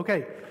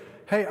Okay,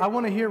 hey, I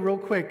want to hear real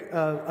quick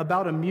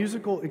about a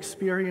musical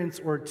experience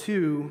or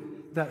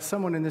two that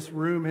someone in this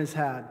room has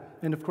had.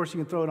 And of course, you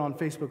can throw it on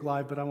Facebook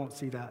Live, but I won't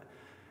see that.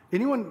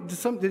 Anyone,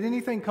 did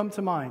anything come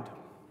to mind?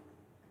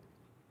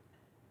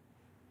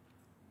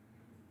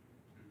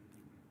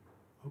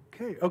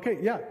 Okay,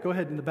 yeah, go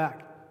ahead in the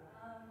back.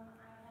 I had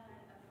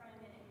a friend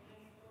in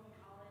high school and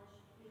college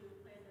who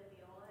played the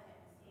viola, and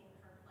seeing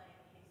her play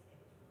at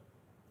K-State was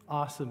really cool.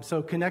 Awesome.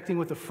 So connecting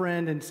with a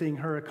friend and seeing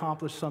her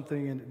accomplish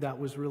something, and that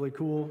was really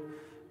cool.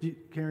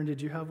 Karen,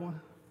 did you have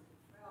one?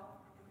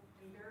 Well,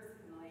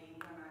 embarrassingly,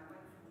 when I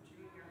went from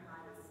junior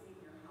high to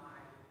senior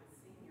high, the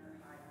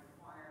senior high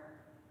choir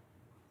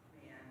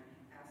man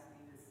asked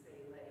me to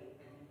stay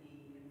late, and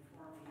he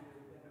informed me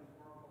it had been a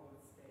horrible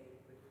mistake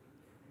with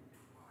me in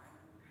the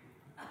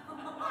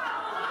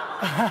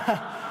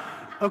choir.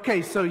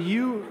 Okay, so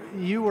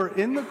you were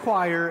in the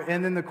choir,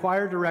 and then the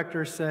choir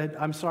director said,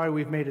 "I'm sorry,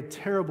 we've made a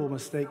terrible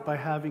mistake by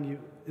having you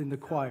in the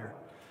choir."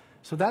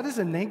 So that is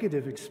a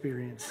negative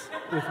experience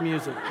with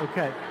music,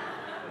 okay.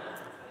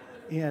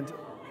 And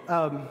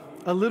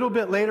a little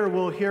bit later,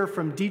 we'll hear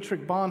from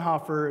Dietrich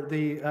Bonhoeffer,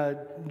 the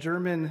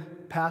German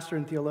pastor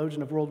and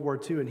theologian of World War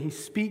II, and he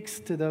speaks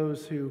to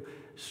those who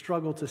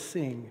struggle to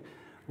sing,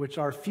 which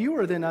are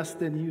fewer than us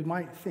than you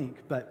might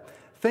think. But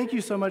thank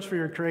you so much for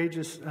your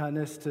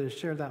courageousness to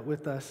share that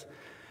with us.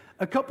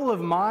 A couple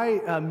of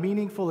my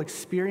meaningful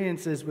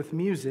experiences with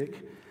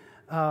music.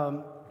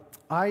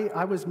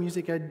 I was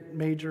music ed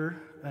major,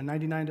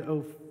 99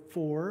 to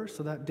 04,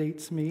 so that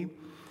dates me.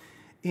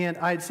 And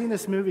I had seen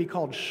this movie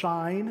called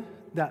Shine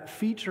that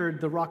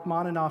featured the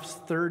Rachmaninoff's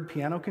Third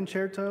Piano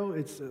Concerto.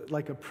 It's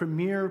like a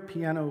premier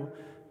piano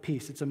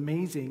piece. It's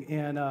amazing.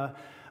 And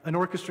an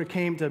orchestra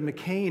came to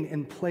McCain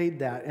and played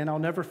that. And I'll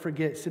never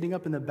forget sitting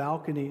up in the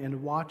balcony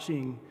and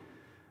watching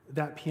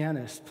that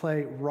pianist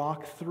play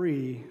Rock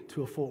 3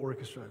 to a full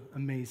orchestra.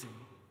 Amazing.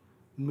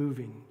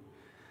 Moving.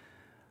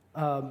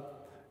 A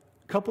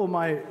couple of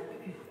my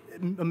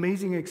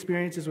amazing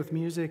experiences with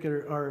music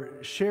are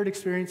shared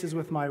experiences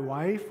with my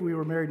wife. We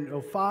were married in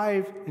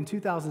 2005. In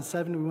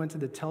 2007, we went to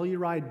the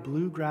Telluride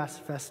Bluegrass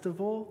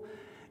Festival,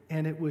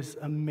 and it was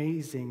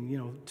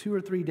amazing. 2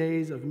 or 3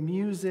 days of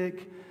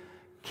music,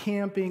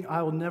 camping.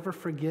 I will never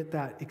forget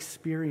that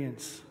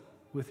experience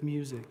with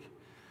music.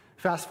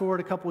 Fast forward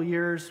a couple of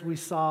years, we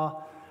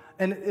saw,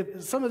 and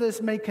some of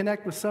this may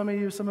connect with some of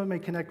you, some of it may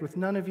connect with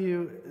none of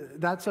you.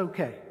 That's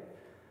okay.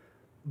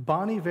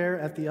 Bon Iver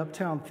at the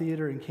Uptown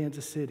Theater in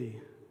Kansas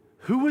City.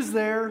 Who was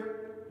there?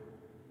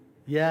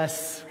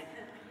 Yes.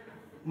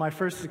 My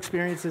first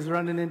experience is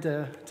running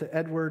into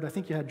Edward. I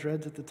think you had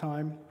dreads at the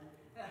time.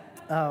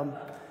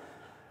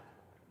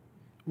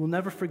 We'll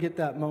never forget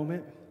that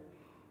moment.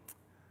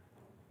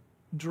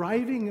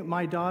 Driving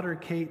my daughter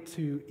Kate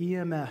to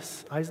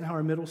EMS,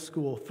 Eisenhower Middle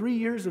School, 3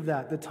 years of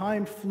that. The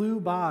time flew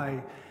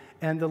by,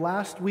 and the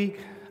last week,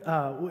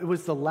 it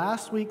was the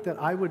last week that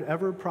I would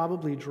ever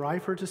probably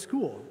drive her to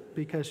school,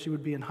 because she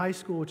would be in high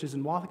school, which is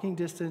in walking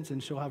distance,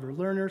 and she'll have her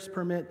learner's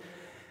permit.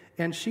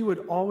 And she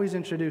would always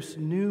introduce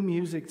new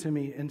music to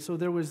me. And so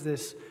there was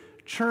this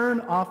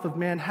churn off of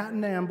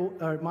Manhattan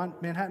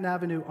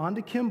Avenue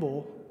onto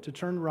Kimball to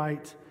turn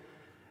right.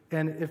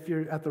 And if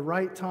you're at the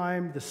right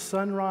time, the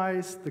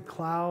sunrise, the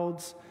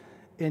clouds,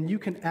 and you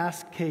can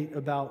ask Kate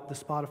about the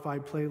Spotify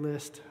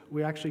playlist.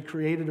 We actually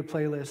created a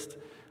playlist.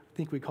 I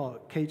think we call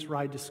it Kate's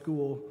Ride to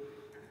School.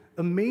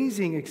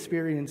 Amazing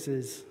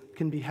experiences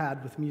can be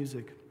had with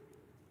music.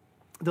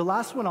 The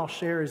last one I'll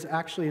share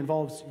actually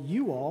involves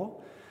you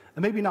all,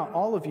 and maybe not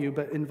all of you,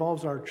 but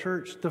involves our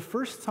church. The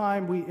first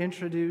time we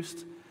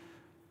introduced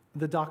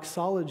the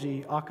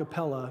doxology a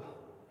cappella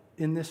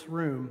in this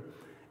room,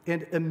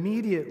 and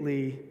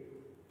immediately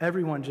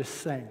everyone just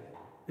sang.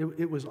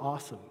 It was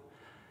awesome.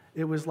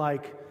 It was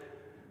like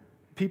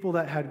people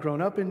that had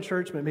grown up in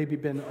church but maybe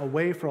been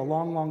away for a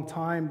long, long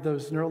time.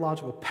 Those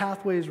neurological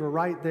pathways were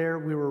right there.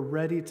 We were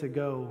ready to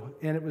go.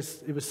 And it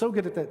was so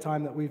good at that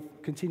time that we've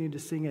continued to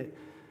sing it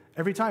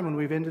every time when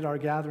we've ended our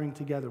gathering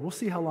together. We'll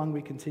see how long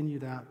we continue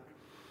that.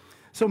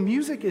 So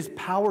music is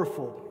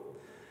powerful.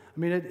 I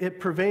mean,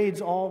 it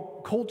pervades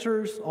all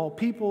cultures, all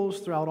peoples,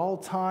 throughout all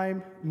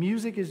time.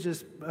 Music is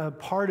just a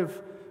part of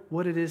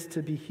what it is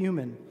to be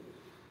human.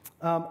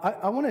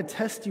 I want to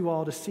test you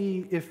all to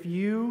see if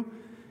you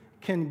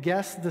can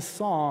guess the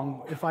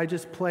song if I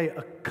just play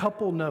a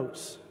couple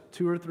notes,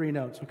 2 or 3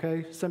 notes,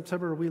 okay?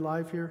 September, are we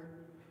live here?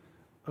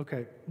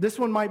 Okay. This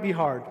one might be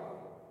hard.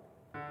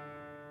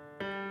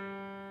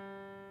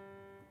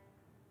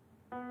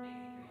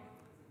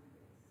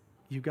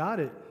 You got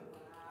it.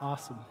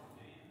 Awesome.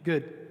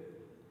 Good.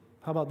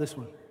 How about this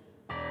one?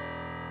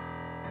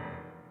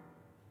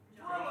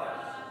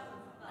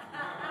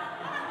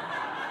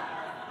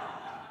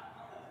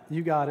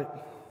 You got it.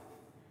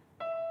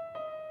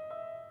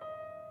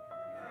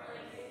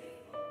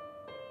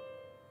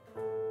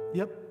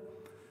 Yep.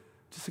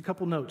 Just a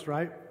couple notes,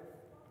 right?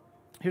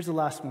 Here's the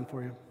last one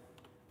for you.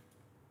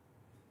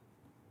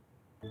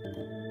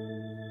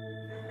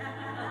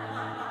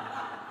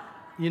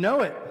 You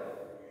know it.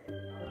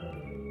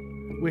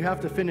 We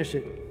have to finish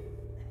it.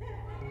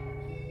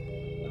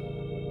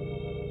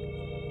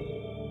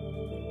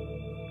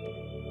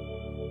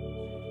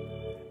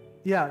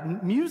 Yeah,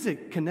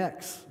 music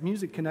connects.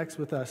 Music connects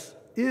with us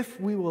if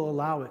we will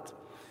allow it.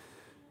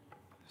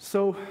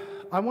 So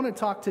I want to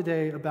talk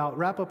today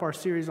wrap up our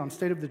series on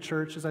State of the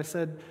Church. As I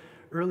said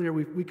earlier,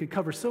 we could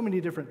cover so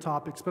many different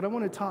topics, but I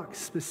want to talk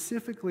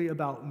specifically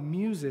about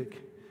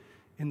music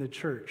in the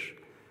church.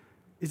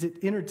 Is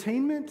it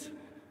entertainment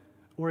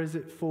or is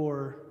it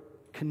for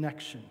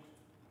connection?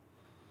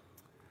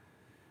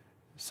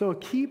 So a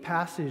key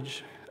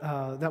passage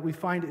that we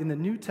find in the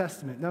New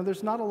Testament. Now,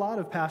 there's not a lot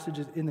of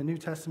passages in the New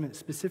Testament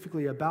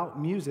specifically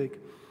about music.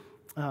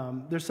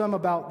 There's some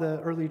about the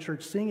early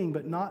church singing,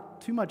 but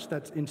not too much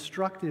that's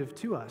instructive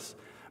to us.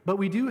 But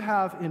we do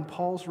have in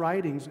Paul's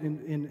writings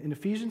in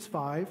Ephesians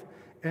 5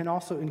 and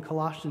also in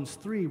Colossians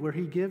 3, where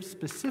he gives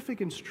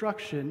specific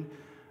instruction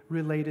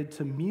related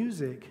to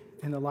music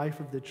in the life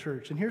of the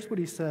church. And here's what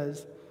he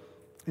says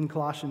in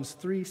Colossians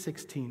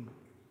 3:16.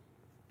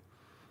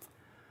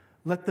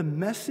 Let the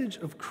message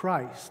of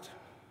Christ,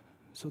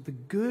 so the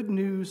good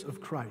news of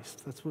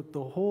Christ, that's what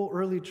the whole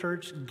early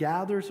church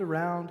gathers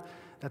around.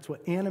 That's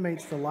what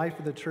animates the life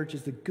of the church,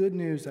 is the good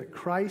news that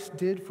Christ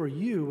did for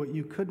you what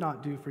you could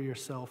not do for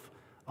yourself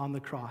on the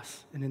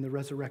cross and in the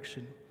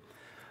resurrection.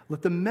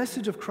 Let the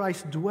message of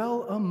Christ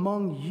dwell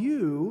among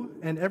you,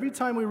 and every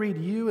time we read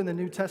you in the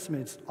New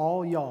Testament, it's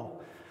all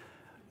y'all.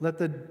 Let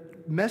the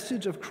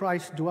message of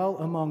Christ dwell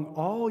among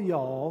all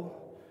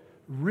y'all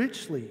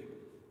richly.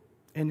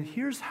 And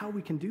here's how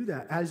we can do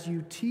that. As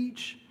you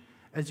teach,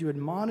 as you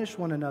admonish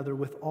one another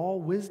with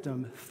all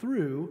wisdom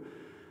through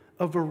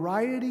a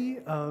variety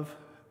of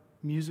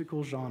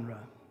musical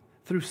genre,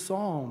 through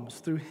psalms,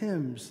 through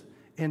hymns,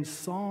 and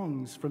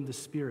songs from the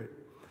Spirit.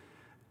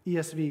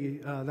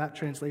 ESV, that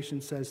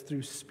translation says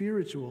through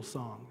spiritual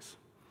songs.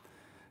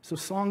 So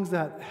songs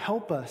that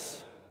help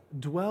us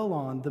dwell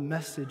on the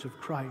message of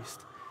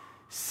Christ,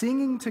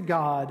 singing to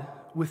God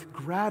with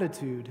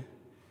gratitude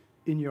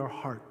in your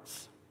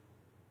hearts.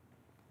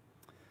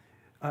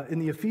 In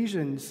the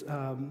Ephesians,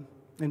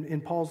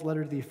 in Paul's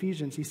letter to the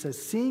Ephesians, he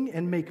says, sing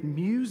and make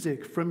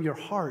music from your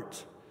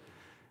heart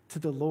to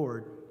the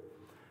Lord.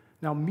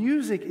 Now,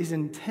 music is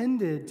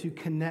intended to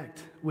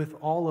connect with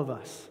all of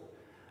us.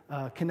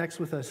 Connects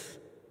with us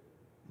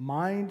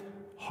mind,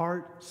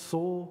 heart,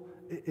 soul.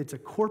 It's a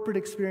corporate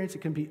experience.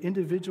 It can be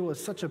individual. It's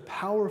such a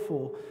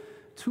powerful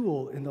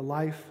tool in the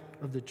life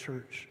of the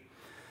church.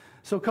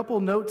 So a couple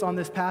of notes on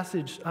this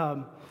passage.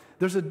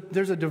 There's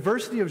a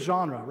diversity of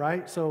genre,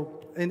 right? So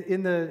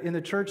in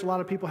the church, a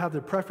lot of people have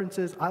their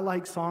preferences. I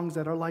like songs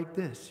that are like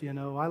this, you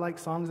know. I like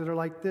songs that are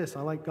like this.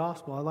 I like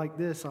gospel. I like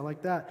this. I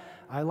like that.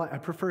 I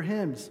prefer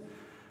hymns.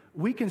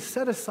 We can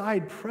set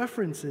aside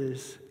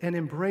preferences and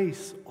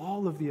embrace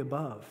all of the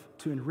above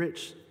to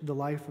enrich the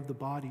life of the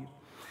body.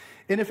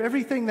 And if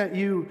everything that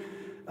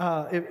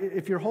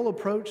if your whole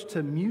approach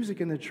to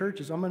music in the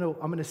church is, I'm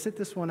gonna sit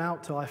this one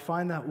out till I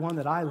find that one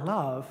that I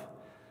love,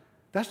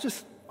 that's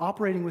just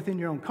operating within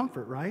your own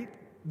comfort, right?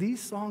 These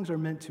songs are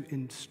meant to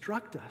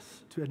instruct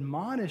us, to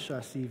admonish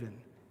us even,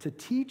 to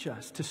teach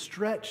us, to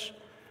stretch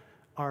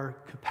our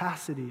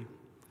capacity,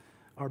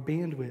 our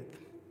bandwidth.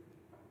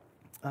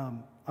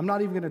 I'm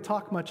not even going to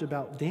talk much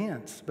about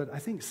dance, but I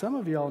think some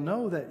of y'all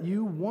know that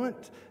you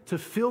want to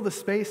fill the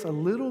space a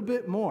little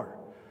bit more.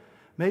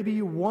 Maybe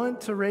you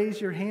want to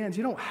raise your hands.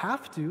 You don't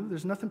have to.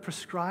 There's nothing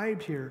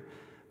prescribed here,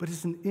 but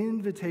it's an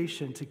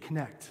invitation to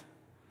connect.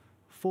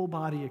 Full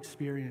body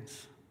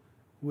experience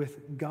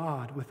with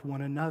God, with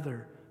one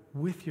another,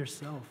 with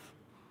yourself.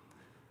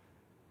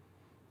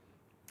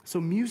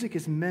 So music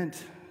is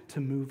meant to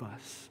move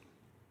us.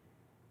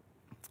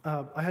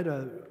 I had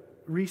a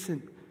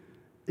recent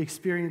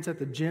experience at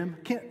the gym.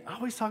 I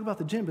always talk about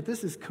the gym, but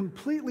this is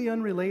completely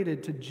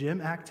unrelated to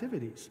gym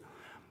activities.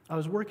 I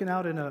was working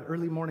out in an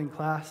early morning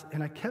class,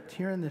 and I kept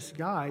hearing this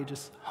guy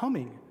just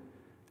humming.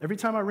 Every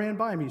time I ran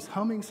by him, he's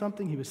humming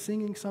something, he was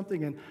singing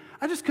something, and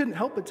I just couldn't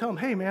help but tell him,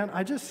 hey man,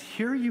 I just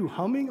hear you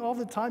humming all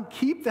the time,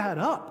 keep that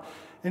up.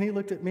 And he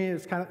looked at me,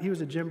 he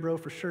was a gym bro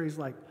for sure, he's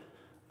like,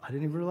 I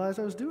didn't even realize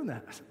I was doing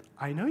that. I said,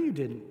 I know you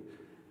didn't,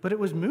 but it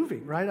was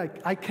moving, right?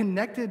 I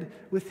connected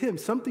with him.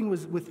 Something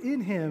was within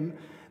him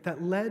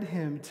that led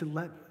him to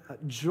let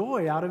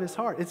joy out of his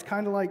heart. It's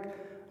kind of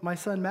like my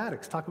son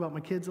Maddox, talk about my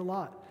kids a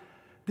lot.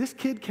 This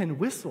kid can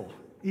whistle.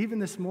 Even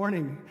this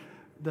morning,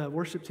 the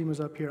worship team was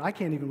up here. I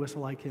can't even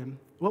whistle like him.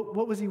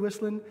 What was he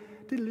whistling?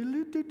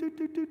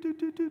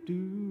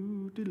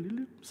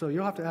 So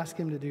you'll have to ask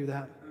him to do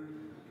that.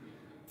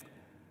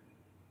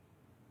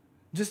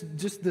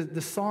 Just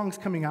the songs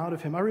coming out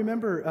of him. I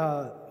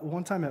remember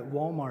one time at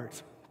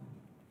Walmart,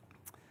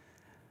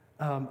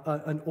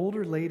 an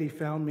older lady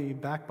found me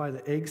back by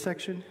the egg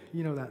section.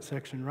 You know that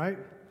section, right?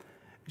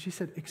 And she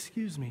said,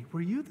 excuse me,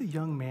 were you the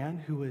young man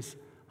who was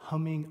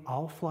humming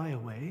I'll Fly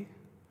Away?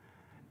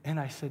 And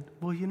I said,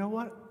 well, you know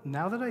what?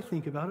 Now that I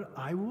think about it,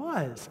 I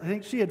was. I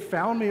think she had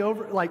found me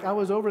over, like I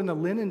was over in the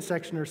linen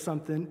section or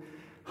something,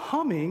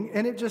 humming,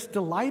 and it just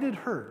delighted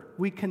her.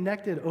 We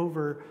connected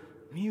over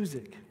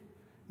music.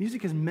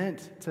 Music is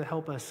meant to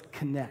help us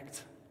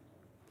connect.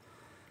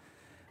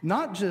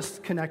 Not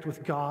just connect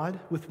with God,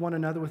 with one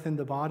another within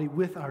the body,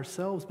 with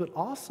ourselves, but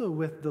also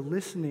with the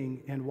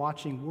listening and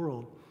watching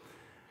world.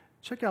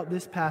 Check out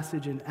this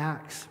passage in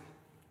Acts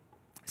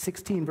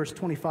 16, verse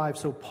 25.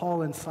 So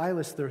Paul and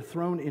Silas, they're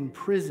thrown in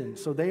prison.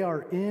 So they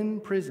are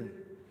in prison.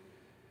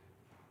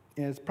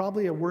 And it's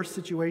probably a worse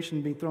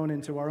situation being thrown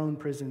into our own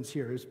prisons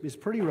here. It's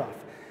pretty rough.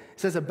 It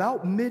says,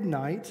 about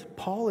midnight,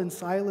 Paul and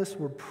Silas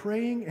were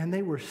praying and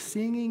they were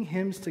singing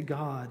hymns to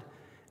God,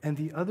 and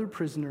the other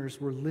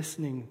prisoners were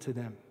listening to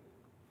them.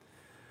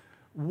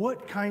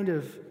 What kind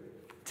of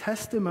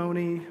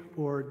testimony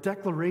or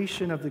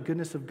declaration of the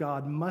goodness of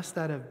God must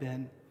that have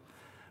been?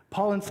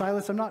 Paul and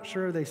Silas, I'm not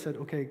sure they said,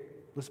 okay,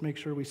 let's make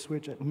sure we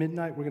switch at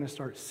midnight. We're going to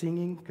start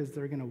singing because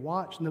they're going to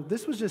watch. No,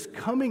 this was just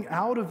coming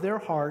out of their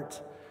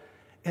heart,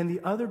 and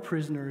the other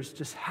prisoners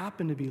just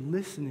happened to be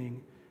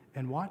listening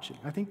and watching.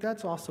 I think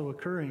that's also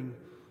occurring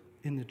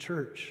in the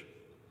church.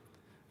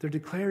 They're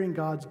declaring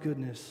God's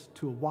goodness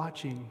to a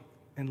watching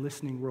and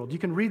listening world. You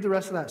can read the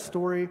rest of that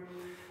story.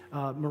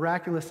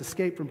 Miraculous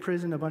escape from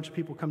prison. A bunch of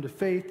people come to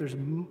faith.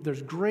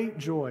 There's great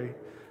joy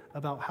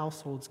about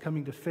households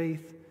coming to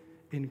faith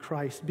in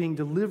Christ, being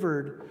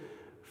delivered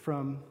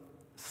from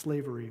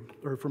slavery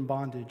or from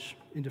bondage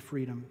into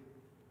freedom.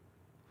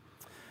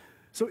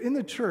 So in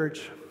the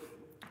church,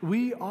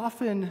 we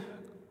often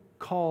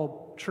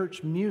call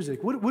church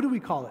music, what do we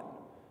call it?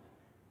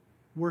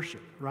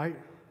 Worship, right?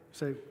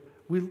 So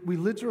we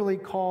literally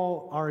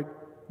call our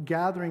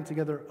gathering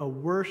together a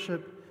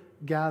worship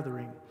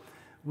gathering.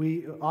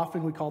 We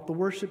call it the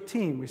worship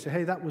team. We say,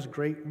 hey, that was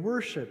great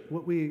worship.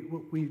 What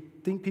we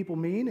think people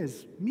mean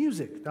is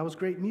music. That was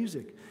great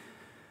music.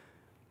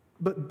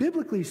 But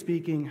biblically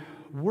speaking,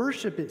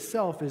 worship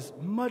itself is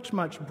much,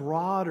 much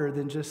broader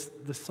than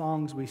just the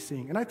songs we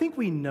sing. And I think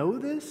we know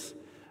this,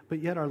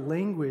 but yet our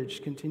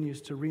language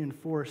continues to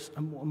reinforce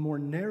a more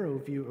narrow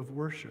view of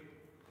worship.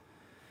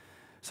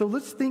 So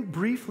let's think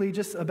briefly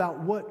just about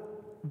what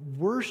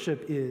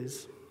worship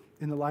is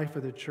in the life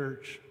of the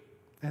church,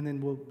 and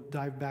then we'll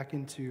dive back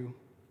into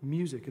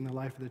music in the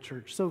life of the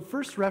church. So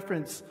first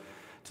reference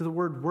to the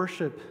word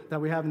worship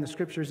that we have in the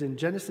scriptures in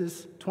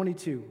Genesis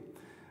 22,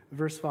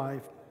 verse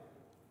 5.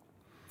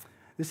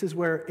 This is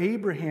where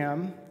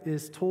Abraham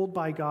is told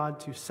by God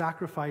to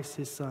sacrifice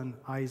his son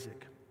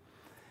Isaac.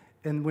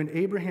 And when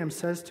Abraham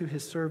says to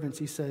his servants,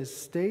 he says,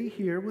 stay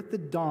here with the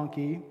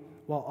donkey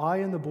while I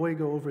and the boy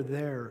go over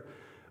there.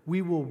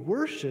 We will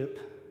worship,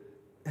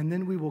 and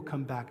then we will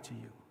come back to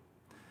you.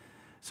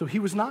 So he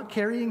was not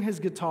carrying his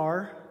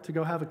guitar to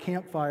go have a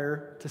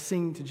campfire to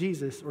sing to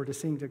Jesus or to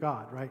sing to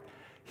God, right?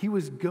 He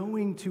was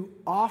going to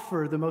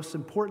offer the most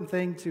important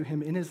thing to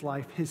him in his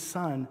life, his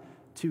son,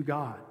 to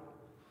God.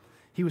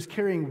 He was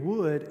carrying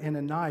wood and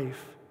a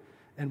knife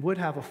and would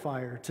have a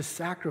fire to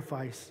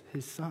sacrifice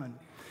his son.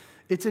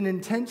 It's an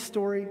intense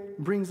story,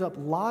 brings up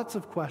lots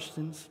of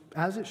questions,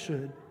 as it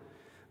should,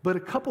 but a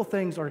couple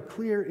things are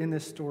clear in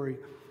this story.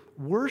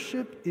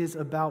 Worship is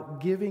about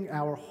giving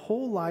our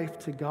whole life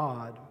to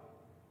God,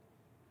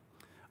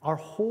 our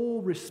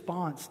whole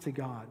response to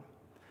God.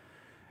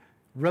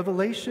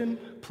 Revelation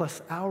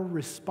plus our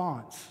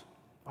response,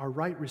 our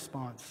right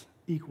response,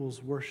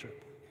 equals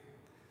worship.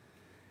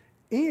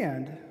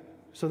 And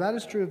so that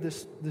is true of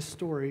this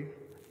story,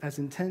 as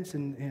intense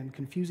and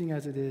confusing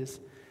as it is.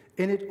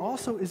 And it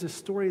also is a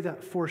story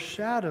that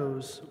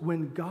foreshadows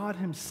when God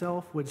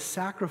himself would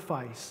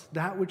sacrifice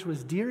that which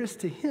was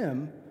dearest to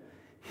him,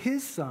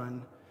 his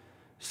son,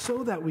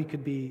 so that we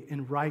could be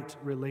in right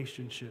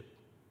relationship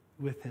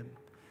with him.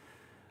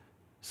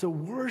 So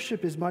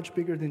worship is much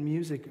bigger than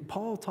music.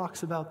 Paul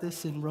talks about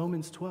this in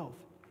Romans 12.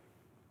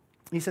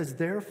 He says,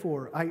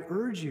 therefore, I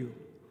urge you,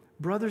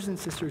 brothers and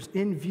sisters,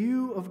 in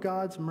view of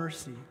God's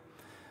mercy.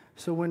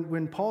 So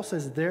when Paul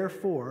says,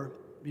 therefore,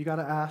 you got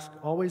to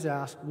always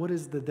ask, what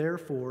is the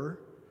therefore?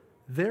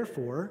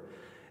 Therefore,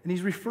 and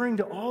he's referring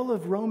to all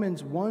of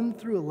Romans 1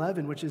 through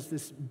 11, which is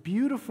this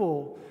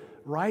beautiful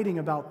writing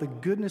about the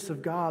goodness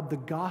of God, the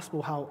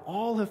gospel, how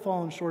all have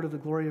fallen short of the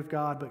glory of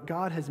God, but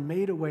God has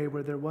made a way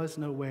where there was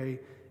no way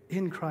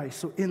in Christ.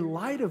 So in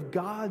light of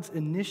God's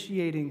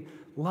initiating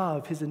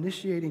love, his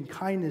initiating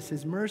kindness,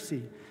 his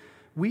mercy,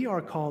 we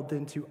are called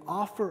then to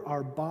offer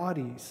our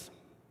bodies,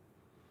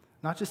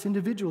 not just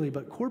individually,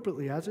 but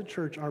corporately as a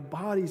church, our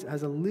bodies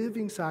as a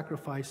living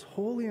sacrifice,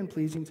 holy and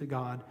pleasing to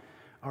God,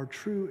 our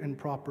true and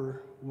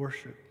proper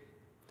worship.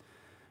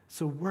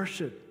 So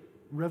worship,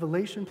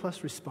 revelation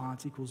plus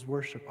response equals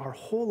worship, our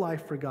whole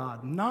life for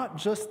God, not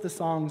just the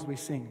songs we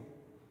sing.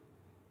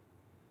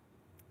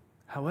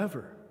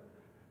 However,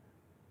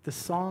 the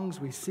songs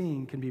we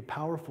sing can be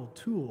powerful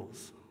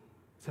tools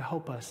to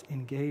help us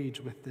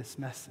engage with this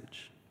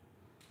message.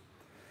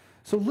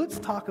 So let's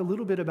talk a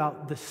little bit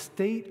about the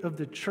state of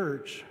the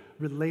church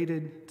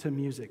related to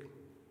music.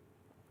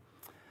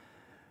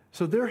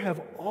 So there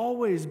have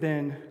always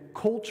been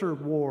culture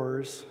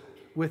wars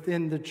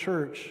within the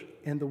church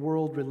and the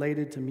world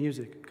related to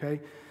music,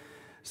 okay?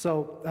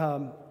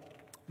 So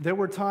there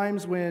were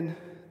times when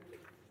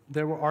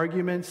there were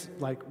arguments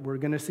like, we're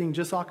going to sing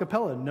just a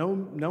cappella,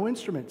 no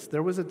instruments.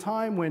 There was a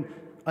time when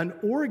An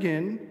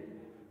organ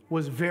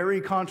was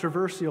very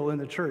controversial in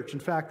the church. In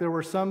fact, there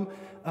were some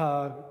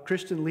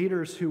Christian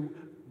leaders who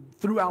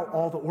threw out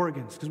all the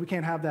organs because we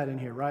can't have that in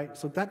here, right?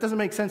 So that doesn't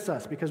make sense to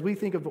us because we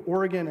think of the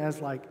organ as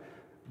like,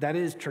 that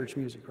is church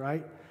music,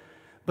 right?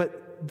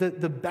 But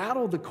the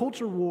battle, the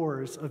culture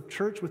wars of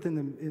church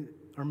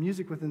or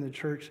music within the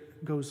church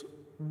goes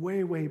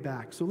way, way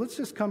back. So let's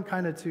just come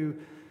kind of to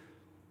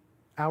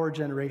our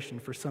generation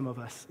for some of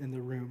us in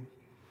the room.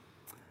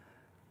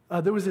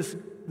 There was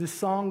this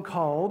song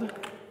called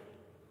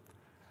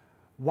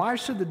 "Why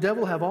Should the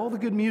Devil Have All the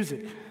Good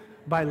Music"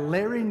 by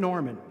Larry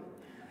Norman.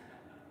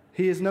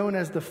 He is known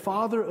as the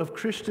father of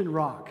Christian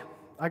rock.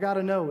 I got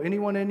to know,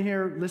 anyone in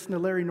here listen to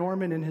Larry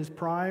Norman in his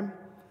prime?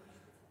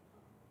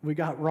 We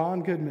got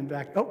Ron Goodman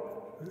back. Oh,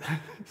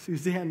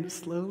 Suzanne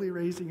slowly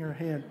raising her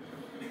hand.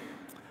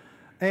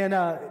 And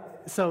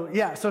so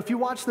if you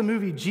watch the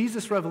movie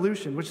Jesus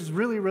Revolution, which is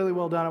really, really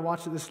well done, I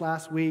watched it this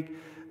last week.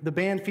 The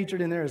band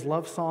featured in there is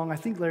Love Song. I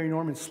think Larry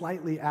Norman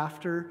slightly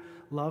after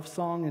Love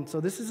Song. And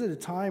so this is at a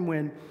time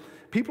when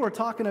people are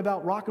talking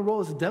about rock and roll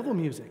as devil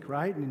music,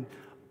 right? And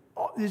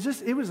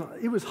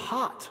it was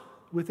hot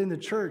within the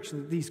church,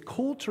 these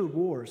culture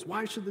wars.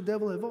 Why should the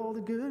devil have all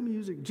the good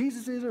music?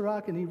 Jesus is a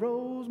rock and he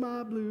rolls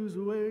my blues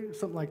away.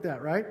 Something like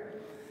that, right?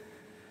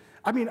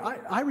 I mean,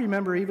 I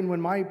remember even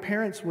when my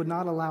parents would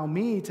not allow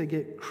me to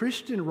get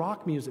Christian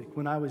rock music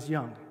when I was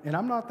young. And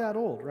I'm not that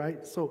old,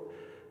 right?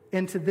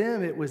 And to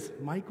them, it was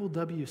Michael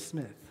W.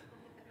 Smith.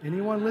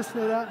 Anyone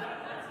listen to that?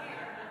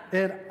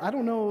 And I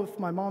don't know if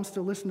my mom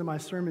still listened to my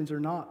sermons or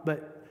not,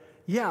 but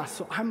yeah,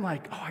 so I'm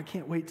like, oh, I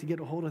can't wait to get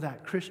a hold of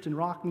that Christian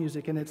rock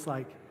music. And it's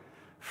like,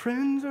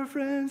 friends are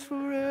friends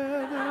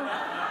forever.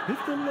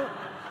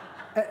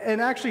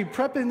 And actually,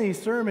 prepping these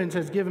sermons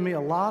has given me a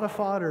lot of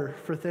fodder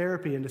for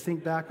therapy and to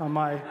think back on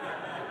my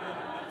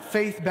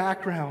faith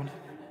background.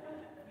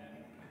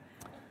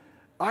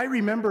 I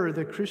remember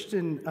the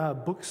Christian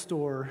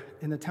bookstore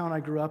in the town I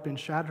grew up in,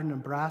 Chadron,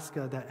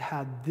 Nebraska, that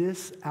had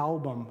this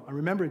album. I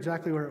remember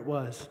exactly where it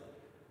was.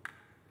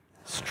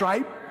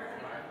 Stripe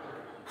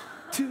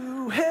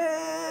to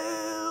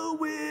hell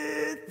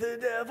with the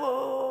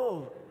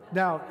devil.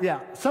 Now,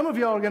 yeah, some of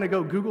y'all are going to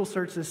go Google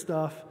search this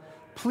stuff.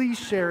 Please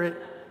share it.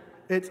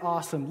 It's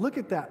awesome. Look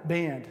at that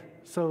band.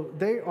 So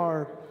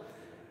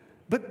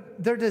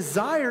but their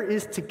desire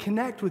is to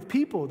connect with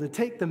people, to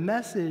take the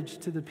message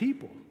to the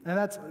people. And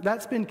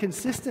that's been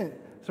consistent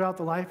throughout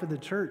the life of the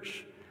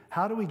church.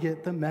 How do we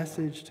get the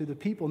message to the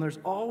people? And there's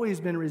always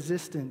been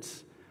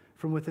resistance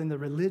from within the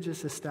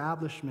religious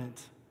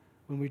establishment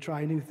when we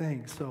try new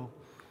things. So,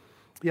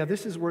 yeah,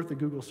 this is worth a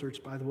Google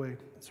search, by the way.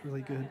 It's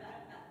really good.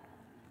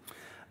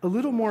 A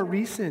little more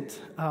recent,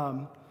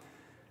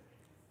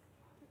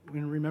 we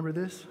remember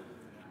this?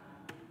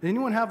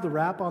 Anyone have the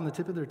rap on the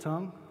tip of their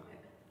tongue?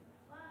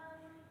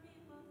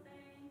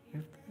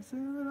 If they say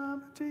that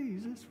I'm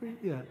Jesus,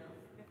 yeah.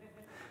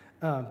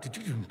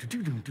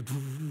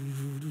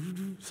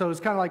 So it's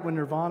kind of like when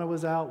Nirvana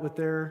was out with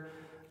their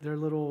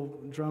little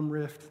drum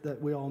riff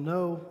that we all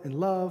know and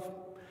love.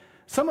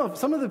 Some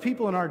of the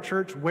people in our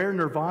church wear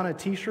Nirvana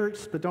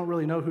T-shirts, but don't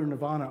really know who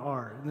Nirvana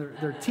are.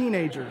 They're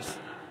teenagers.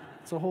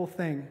 It's a whole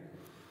thing.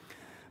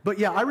 But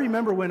yeah, I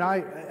remember when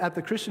at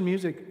the Christian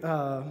music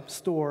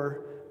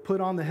store, put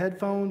on the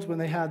headphones when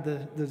they had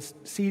the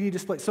CD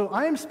display. So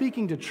I am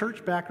speaking to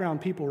church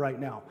background people right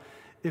now.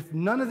 If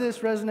none of this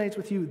resonates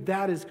with you,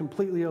 that is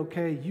completely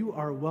okay. You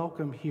are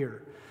welcome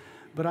here.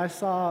 But I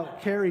saw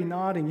Carrie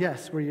nodding,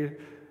 yes,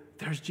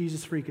 there's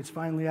Jesus Freak. It's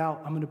finally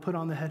out. I'm going to put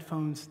on the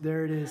headphones.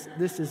 There it is.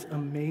 This is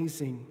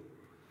amazing.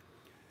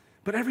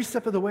 But every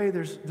step of the way,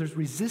 there's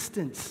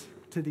resistance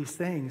to these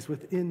things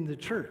within the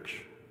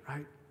church,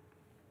 right?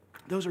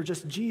 Those are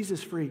just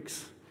Jesus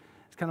freaks.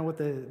 It's kind of what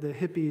the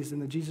hippies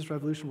and the Jesus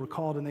Revolution were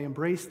called, and they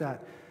embraced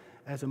that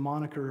as a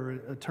moniker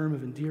or a term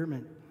of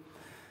endearment.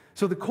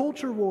 So the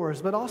culture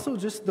wars, but also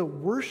just the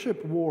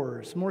worship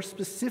wars, more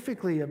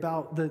specifically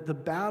about the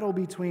battle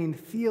between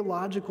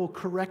theological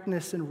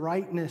correctness and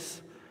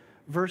rightness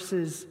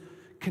versus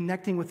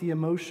connecting with the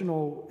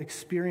emotional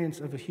experience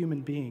of a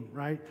human being,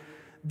 right?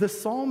 The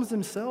Psalms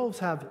themselves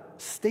have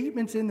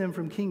statements in them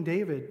from King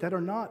David that are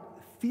not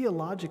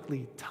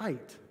theologically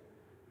tight,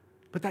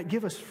 but that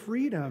give us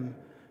freedom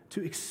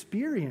to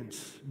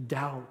experience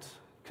doubt,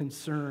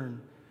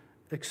 concern,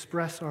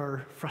 express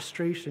our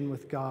frustration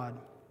with God.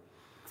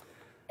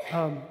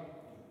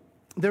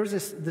 There's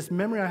this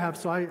memory I have.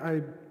 So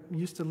I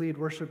used to lead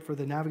worship for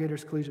the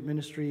Navigators Collegiate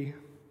Ministry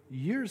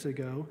years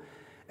ago.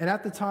 And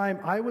at the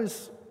time, I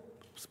was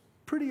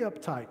pretty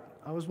uptight.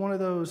 I was one of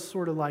those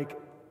sort of like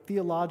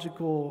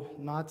theological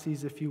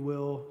Nazis, if you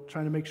will,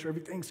 trying to make sure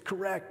everything's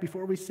correct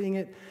before we sing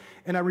it.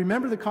 And I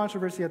remember the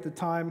controversy at the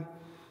time,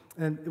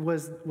 and it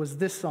was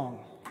this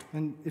song.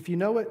 And if you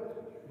know it,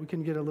 we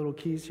can get a little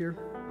keys here.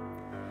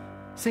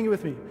 Sing it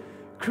with me.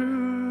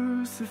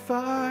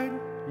 Crucified.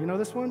 You know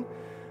this one?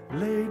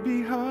 Laid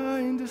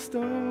behind a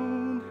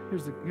stone.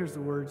 Here's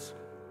the words.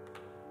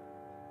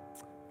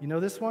 You know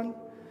this one?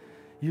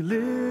 You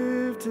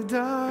live to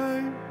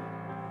die,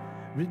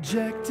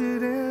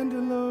 rejected and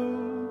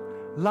alone,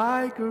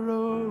 like a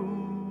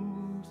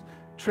rose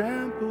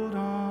trampled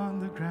on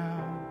the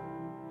ground.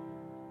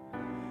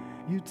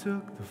 You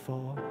took the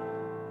fall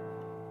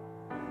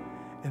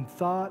and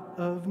thought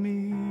of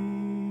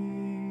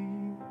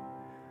me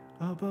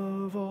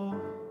above all.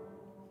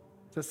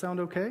 Does that sound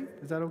okay?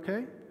 Is that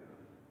okay?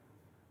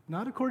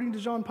 Not according to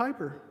John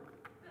Piper.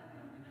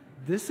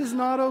 This is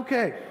not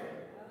okay.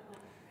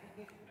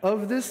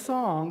 Of this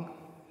song,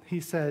 he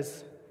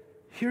says,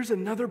 here's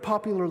another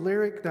popular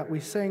lyric that we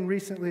sang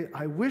recently.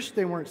 I wish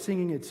they weren't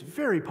singing. It's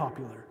very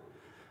popular.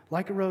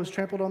 Like a rose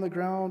trampled on the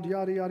ground,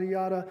 yada, yada,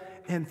 yada,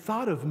 and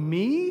thought of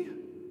me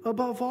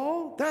above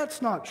all?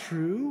 That's not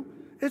true.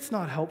 It's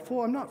not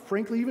helpful. I'm not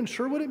frankly even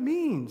sure what it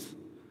means.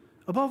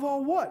 Above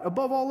all what?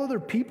 Above all other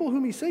people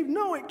whom he saved?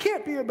 No, it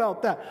can't be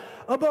about that.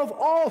 Above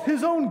all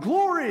his own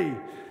glory.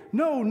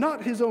 No,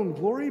 not his own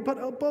glory,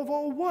 but above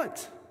all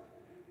what?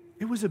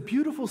 It was a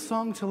beautiful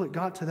song till it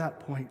got to that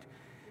point.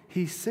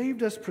 He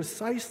saved us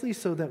precisely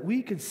so that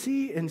we could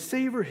see and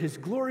savor his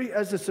glory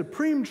as the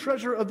supreme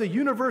treasure of the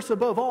universe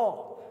above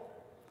all.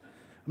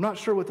 I'm not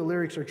sure what the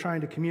lyrics are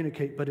trying to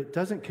communicate, but it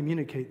doesn't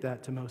communicate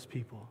that to most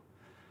people.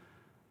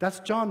 That's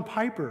John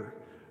Piper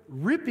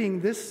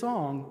ripping this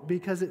song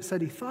because it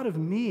said he thought of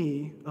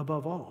me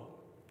above all.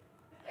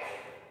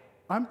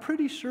 I'm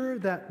pretty sure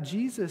that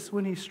Jesus,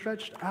 when he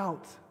stretched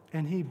out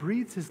and he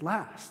breathed his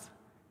last,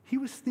 he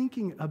was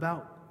thinking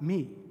about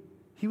me.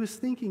 He was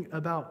thinking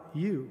about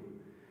you.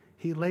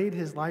 He laid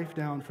his life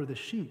down for the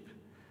sheep.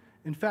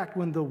 In fact,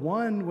 when the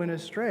one went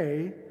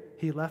astray,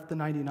 he left the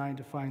 99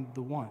 to find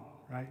the one,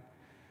 right?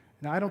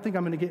 Now, I don't think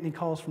I'm going to get any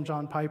calls from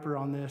John Piper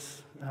on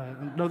this. I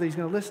know that he's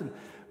going to listen.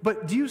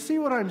 But do you see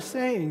what I'm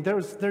saying?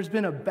 There's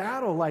been a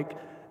battle. Like,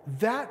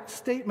 that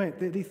statement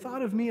that he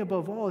thought of me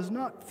above all is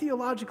not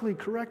theologically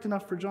correct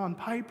enough for John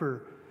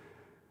Piper.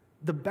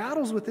 The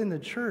battles within the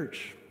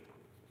church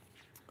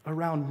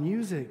around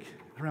music,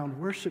 around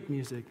worship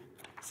music,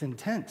 it's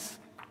intense.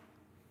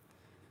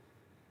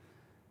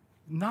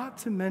 Not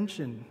to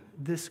mention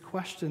this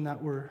question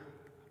that we're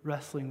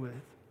wrestling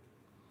with.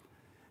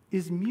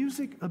 Is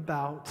music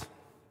about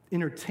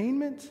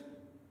entertainment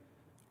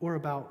or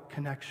about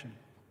connection?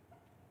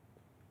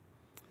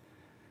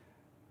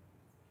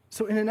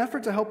 So in an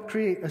effort to help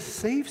create a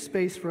safe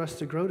space for us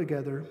to grow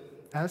together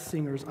as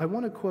singers, I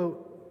want to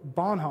quote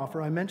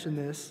Bonhoeffer, I mentioned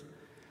this,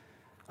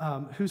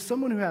 who's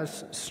someone who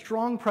has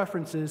strong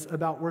preferences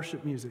about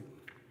worship music.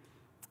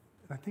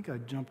 I think I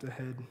jumped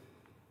ahead.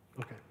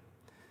 Okay.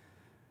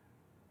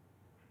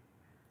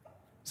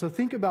 So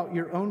think about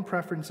your own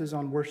preferences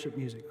on worship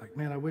music. Like,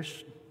 man, I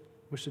wish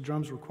the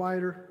drums were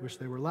quieter. I wish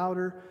they were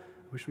louder.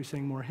 I wish we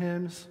sang more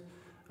hymns.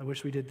 I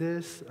wish we did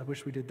this. I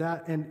wish we did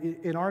that. And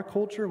in our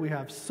culture, we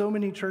have so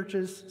many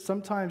churches.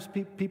 Sometimes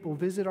people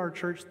visit our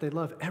church. They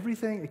love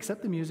everything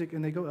except the music,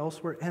 and they go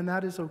elsewhere, and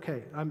that is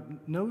okay.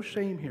 No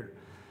shame here.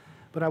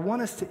 But I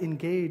want us to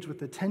engage with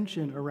the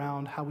tension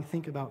around how we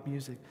think about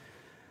music.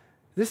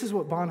 This is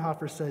what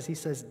Bonhoeffer says. He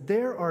says,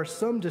 there are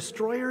some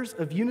destroyers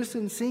of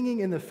unison singing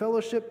in the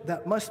fellowship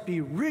that must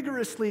be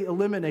rigorously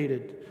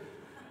eliminated.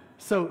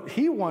 So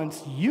he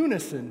wants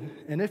unison.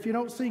 And if you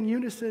don't sing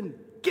unison,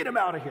 get him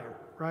out of here,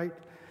 right?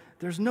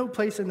 There's no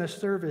place in the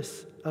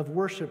service of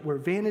worship where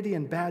vanity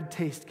and bad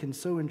taste can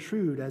so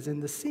intrude as in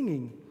the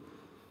singing.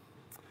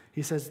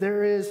 He says,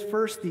 there is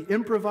first the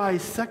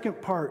improvised second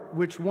part,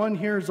 which one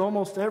hears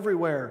almost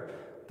everywhere.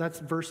 That's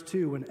verse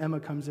 2 when Emma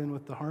comes in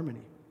with the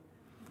harmony.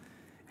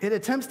 It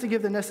attempts to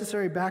give the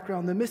necessary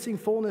background, the missing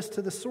fullness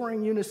to the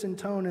soaring unison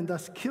tone, and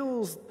thus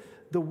kills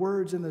the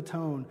words in the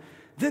tone.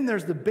 Then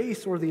there's the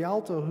bass or the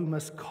alto who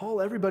must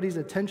call everybody's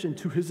attention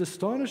to his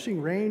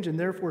astonishing range and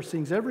therefore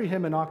sings every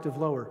hymn an octave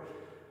lower.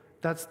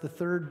 That's the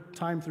third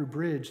time through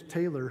bridge,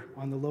 Taylor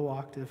on the low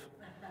octave.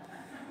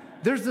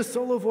 There's the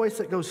solo voice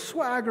that goes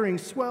swaggering,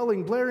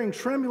 swelling, blaring,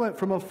 tremulant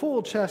from a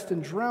full chest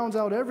and drowns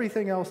out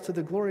everything else to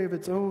the glory of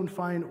its own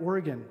fine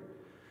organ.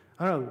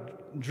 I don't know,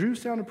 Drew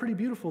sounded pretty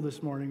beautiful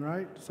this morning,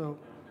 right? So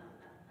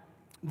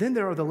then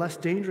there are the less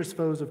dangerous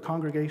foes of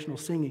congregational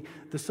singing,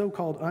 the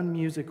so-called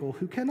unmusical,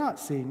 who cannot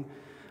sing,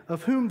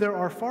 of whom there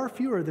are far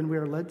fewer than we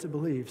are led to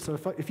believe. So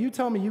if you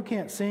tell me you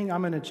can't sing,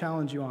 I'm going to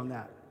challenge you on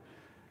that.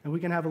 And we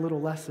can have a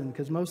little lesson,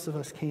 because most of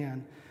us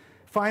can.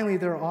 Finally,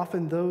 there are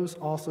often those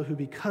also who,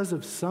 because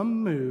of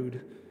some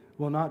mood,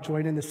 will not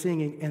join in the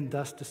singing and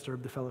thus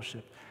disturb the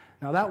fellowship.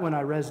 Now that one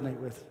I resonate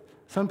with.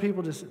 Some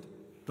people just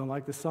don't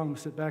like this song,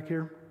 sit back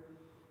here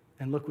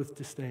and look with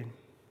disdain.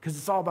 Because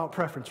it's all about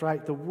preference,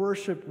 right? The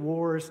worship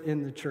wars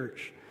in the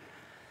church.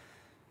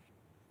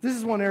 This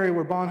is one area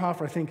where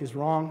Bonhoeffer, I think, is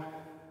wrong.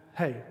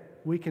 Hey,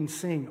 we can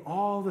sing.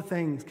 All the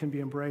things can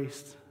be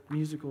embraced,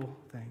 musical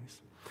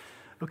things.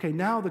 Okay,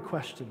 now the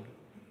question,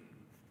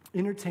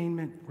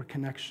 entertainment or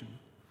connection?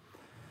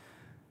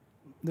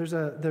 There's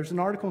an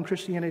article in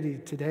Christianity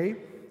Today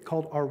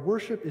called Our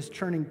Worship is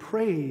Turning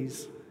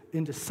Praise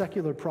into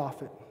Secular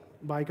Profit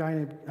by a guy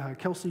named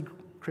Kelsey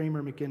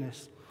Kramer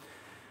McGinnis.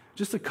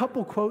 Just a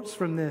couple quotes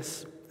from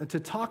this to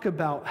talk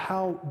about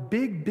how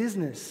big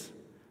business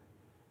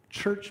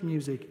church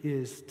music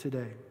is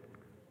today.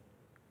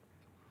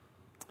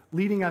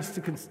 leading us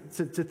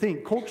to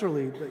think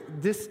culturally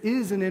that this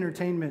is an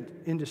entertainment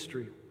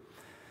industry.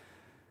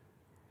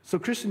 So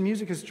Christian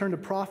music has turned a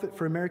profit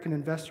for American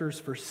investors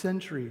for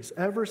centuries,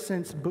 ever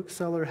since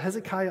bookseller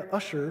Hezekiah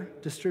Usher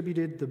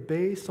distributed the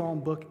Bay Psalm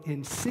book in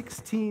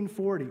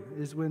 1640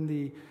 is when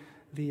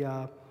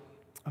the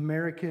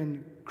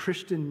American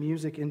Christian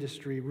music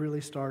industry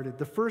really started.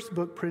 The first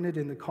book printed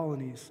in the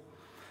colonies.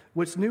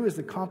 What's new is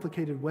the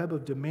complicated web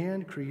of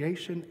demand,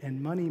 creation,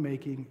 and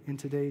money-making in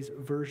today's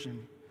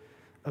version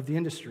of the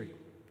industry.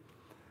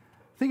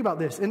 Think about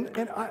this,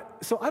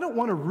 so I don't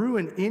want to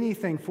ruin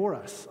anything for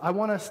us. I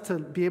want us to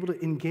be able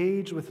to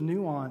engage with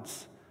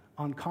nuance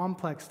on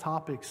complex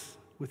topics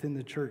within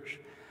the church.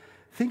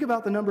 Think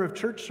about the number of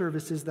church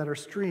services that are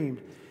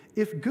streamed.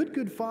 If Good,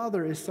 Good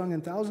Father is sung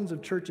in thousands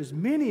of churches,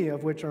 many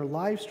of which are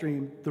live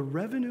streamed, the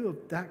revenue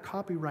of that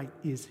copyright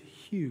is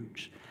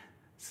huge.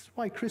 This is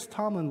why Chris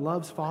Tomlin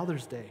loves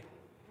Father's Day.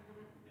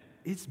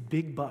 It's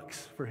big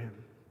bucks for him.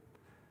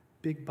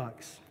 Big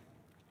bucks.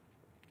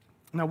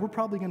 Now, we're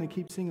probably going to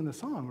keep singing the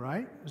song,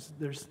 right?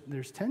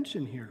 There's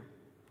tension here.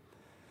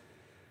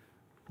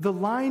 The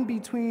line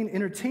between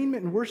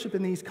entertainment and worship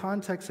in these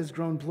contexts has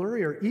grown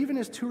blurrier, even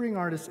as touring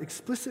artists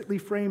explicitly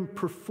frame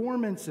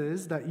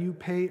performances that you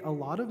pay a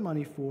lot of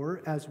money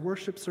for as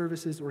worship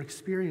services or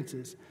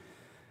experiences.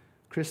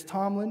 Chris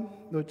Tomlin,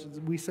 which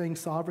we sang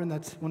Sovereign,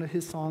 that's one of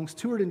his songs,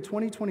 toured in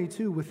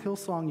 2022 with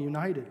Hillsong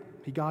United.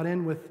 He got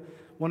in with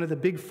one of the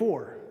big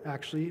four,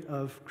 actually,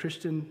 of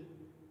Christian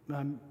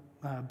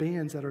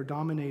bands that are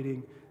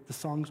dominating the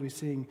songs we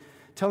sing.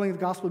 Telling the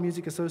Gospel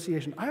Music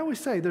Association, I always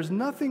say there's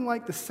nothing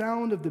like the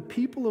sound of the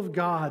people of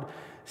God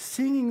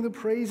singing the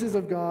praises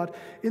of God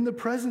in the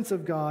presence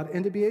of God,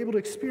 and to be able to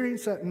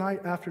experience that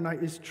night after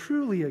night is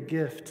truly a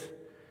gift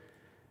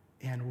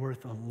and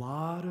worth a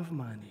lot of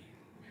money.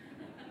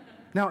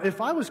 Now,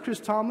 if I was Chris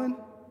Tomlin,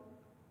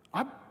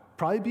 I'd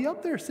probably be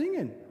up there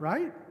singing,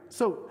 right?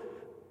 So,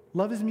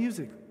 love his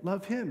music,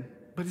 love him,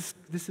 but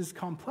this is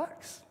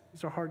complex.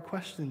 These are hard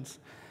questions.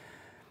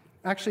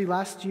 Actually,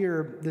 last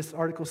year, this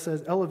article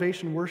says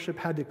Elevation Worship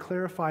had to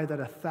clarify that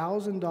a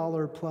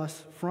 $1,000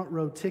 plus front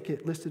row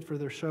ticket listed for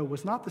their show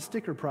was not the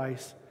sticker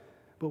price,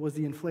 but was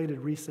the inflated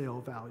resale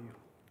value.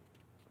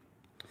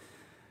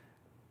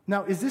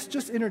 Now, is this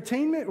just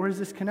entertainment or is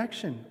this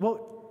connection?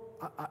 Well,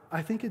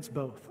 I think it's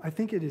both. I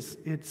think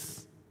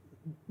it's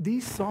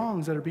these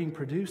songs that are being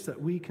produced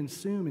that we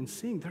consume and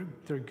sing,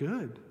 they're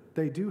good.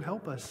 They do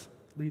help us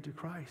lead to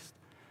Christ.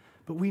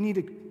 But we need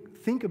to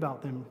think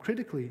about them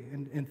critically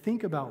and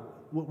think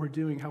about what we're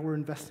doing, how we're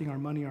investing our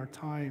money, our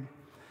time.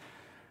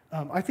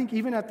 I think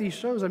even at these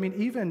shows,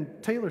 even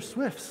Taylor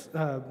Swift's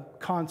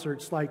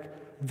concerts,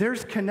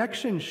 there's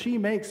connection she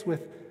makes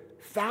with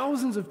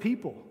thousands of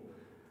people.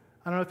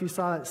 I don't know if you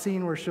saw that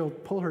scene where she'll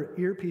pull her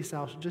earpiece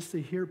out just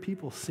to hear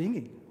people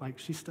singing, like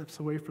she steps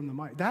away from the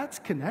mic. That's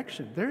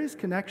connection. There is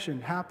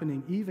connection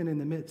happening even in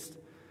the midst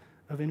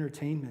of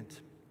entertainment.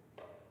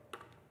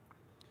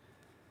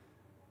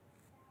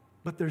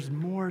 But there's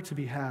more to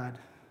be had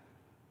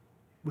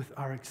with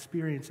our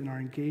experience and our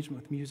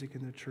engagement with music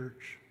in the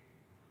church.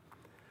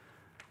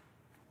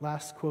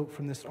 Last quote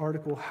from this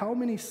article: how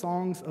many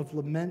songs of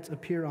lament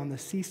appear on the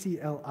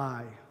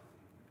CCLI,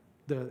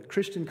 the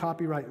Christian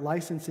Copyright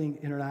Licensing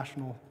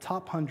International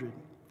Top 100?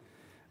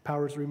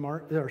 Powers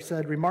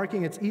said,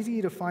 remarking, it's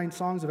easy to find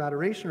songs of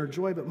adoration or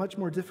joy, but much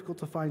more difficult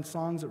to find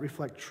songs that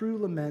reflect true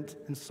lament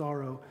and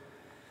sorrow.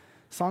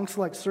 Song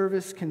Select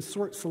service can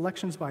sort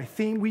selections by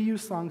theme. We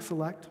use Song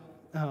Select.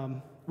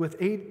 With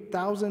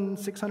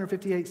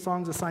 8,658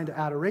 songs assigned to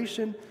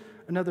adoration,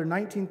 another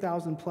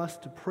 19,000 plus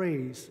to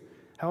praise.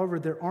 However,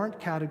 there aren't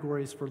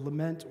categories for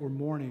lament or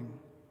mourning.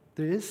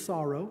 There is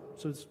sorrow,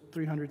 so it's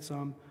 300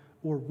 some,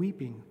 or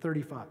weeping,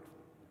 35.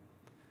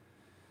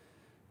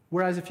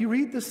 Whereas if you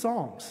read the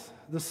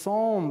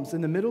Psalms in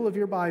the middle of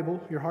your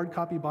Bible, your hard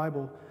copy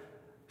Bible,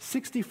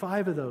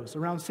 65 of those,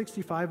 around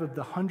 65 of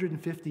the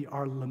 150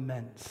 are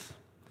laments.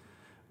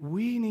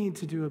 We need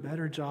to do a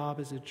better job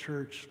as a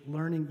church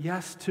learning,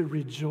 yes, to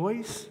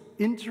rejoice,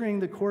 entering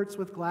the courts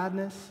with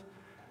gladness,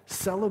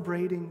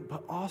 celebrating,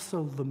 but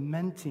also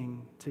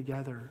lamenting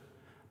together,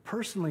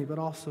 personally, but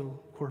also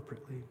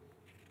corporately.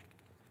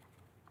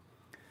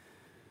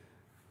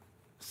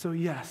 So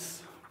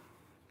yes,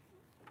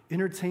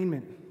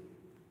 entertainment,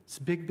 it's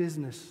big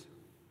business.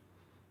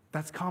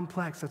 That's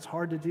complex, that's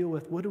hard to deal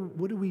with. What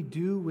do we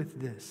do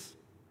with this?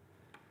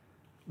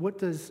 What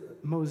does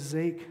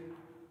Mosaic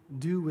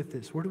do with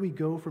this? Where do we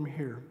go from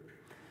here?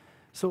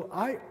 So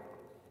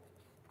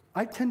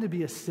I tend to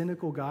be a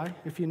cynical guy.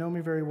 If you know me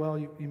very well,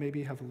 you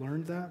maybe have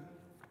learned that.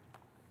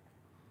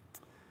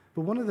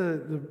 But one of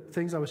the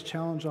things I was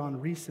challenged on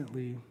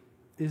recently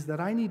is that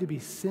I need to be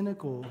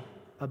cynical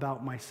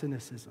about my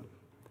cynicism.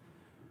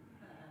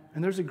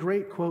 And there's a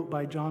great quote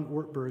by John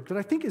Ortberg that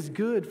I think is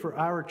good for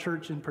our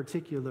church in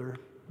particular,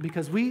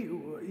 because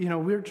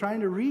we're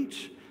trying to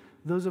reach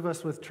those of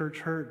us with church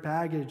hurt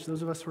baggage,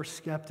 those of us who are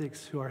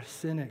skeptics, who are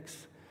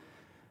cynics.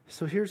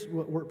 So here's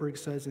what Ortberg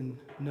says in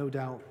No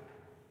Doubt.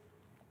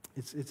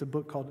 It's a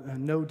book called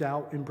No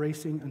Doubt,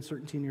 Embracing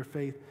Uncertainty in Your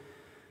Faith.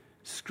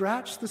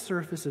 Scratch the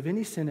surface of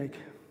any cynic,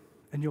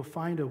 and you'll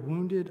find a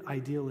wounded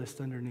idealist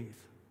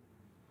underneath.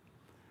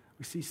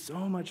 We see so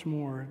much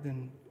more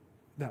than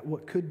that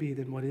what could be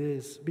than what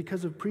is.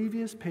 Because of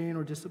previous pain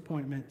or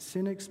disappointment,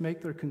 cynics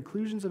make their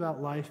conclusions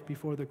about life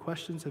before the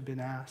questions have been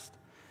asked.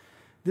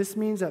 This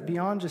means that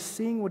beyond just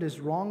seeing what is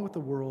wrong with the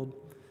world,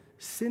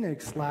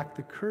 cynics lack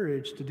the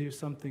courage to do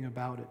something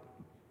about it.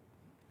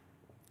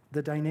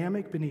 The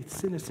dynamic beneath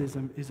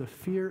cynicism is a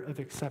fear of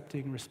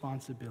accepting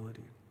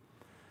responsibility.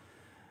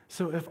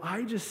 So if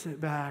I just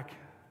sit back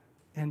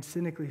and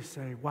cynically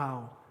say,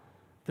 wow,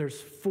 there's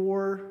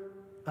 4,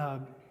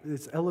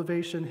 it's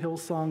Elevation,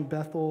 Hillsong,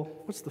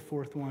 Bethel. What's the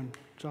 4th one?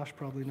 Josh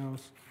probably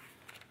knows.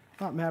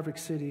 Not Maverick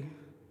City.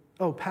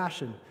 Oh,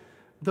 Passion.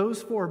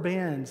 Those 4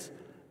 bands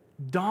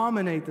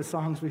dominate the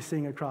songs we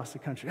sing across the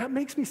country. That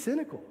makes me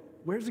cynical.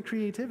 Where's the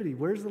creativity?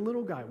 Where's the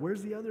little guy?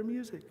 Where's the other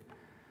music?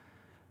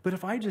 But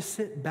if I just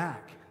sit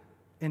back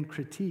and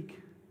critique,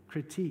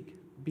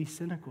 be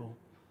cynical,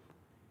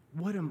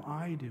 what am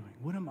I doing?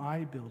 What am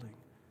I building?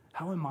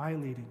 How am I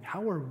leading?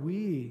 How are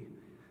we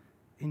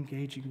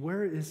engaging?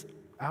 Where is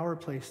our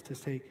place to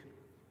take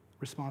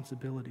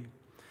responsibility?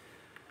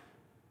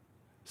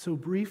 So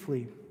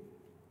briefly,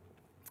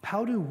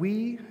 how do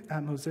we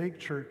at Mosaic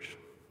Church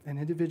and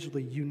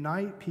individually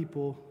unite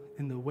people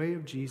in the way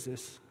of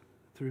Jesus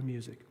through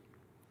music?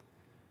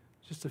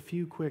 Just a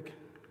few quick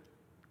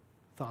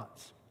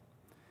thoughts,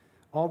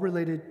 all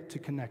related to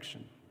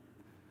connection.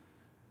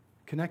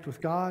 Connect with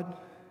God,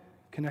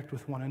 connect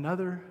with one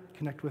another,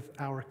 connect with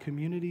our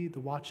community, the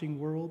watching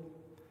world,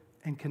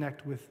 and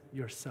connect with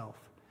yourself.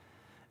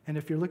 And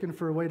if you're looking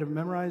for a way to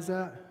memorize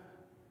that,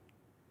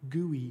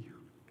 GUI.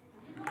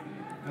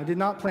 I did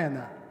not plan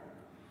that.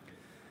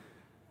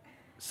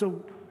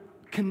 So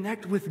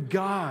connect with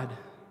God.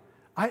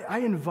 I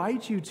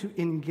invite you to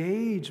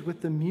engage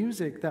with the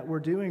music that we're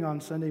doing on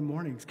Sunday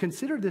mornings.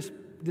 Consider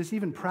this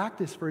even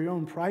practice for your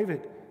own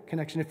private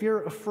connection. If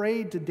you're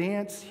afraid to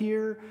dance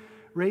here,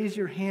 raise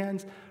your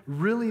hands,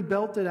 really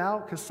belt it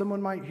out because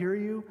someone might hear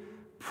you.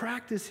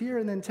 Practice here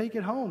and then take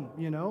it home,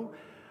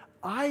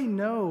 I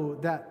know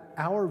that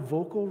our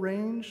vocal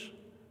range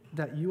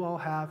that you all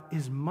have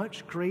is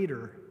much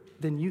greater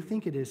than you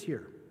think it is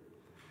here.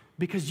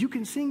 Because you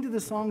can sing to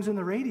the songs in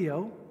the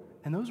radio,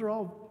 and those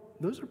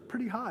are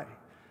pretty high.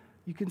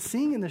 You can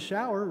sing in the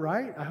shower,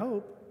 right? I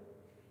hope.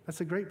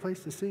 That's a great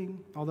place to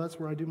sing, although that's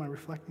where I do my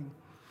reflecting.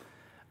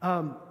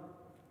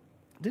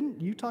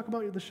 Didn't you talk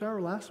about the shower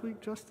last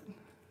week, Justin?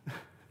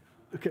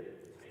 Okay.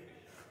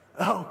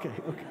 Oh, okay.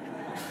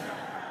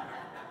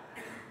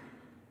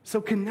 So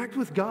connect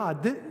with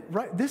God.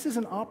 This is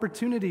an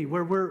opportunity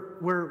where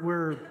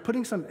we're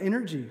putting some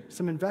energy,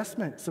 some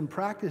investment, some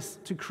practice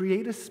to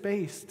create a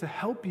space to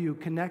help you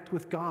connect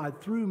with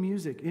God through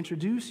music,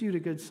 introduce you to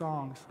good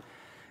songs.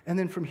 And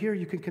then from here,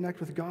 you can connect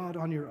with God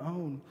on your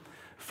own.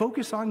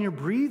 Focus on your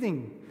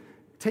breathing.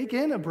 Take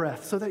in a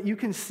breath so that you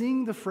can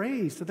sing the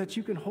phrase, so that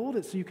you can hold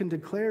it, so you can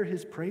declare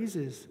his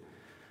praises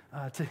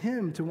to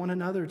him, to one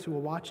another, to a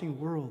watching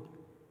world.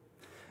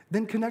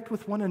 Then connect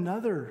with one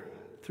another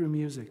through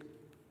music.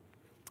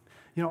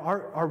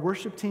 Our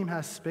worship team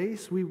has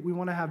space. We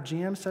want to have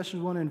jam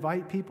sessions. We want to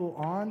invite people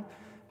on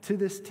to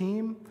this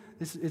team.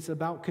 It's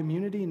about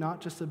community, not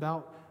just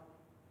about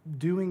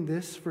doing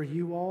this for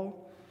you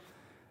all.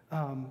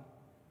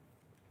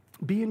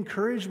 Be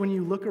encouraged when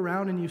you look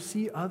around and you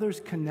see others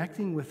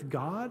connecting with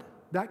God.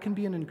 That can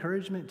be an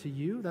encouragement to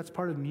you. That's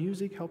part of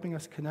music, helping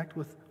us connect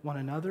with one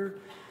another.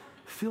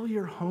 Fill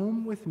your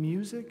home with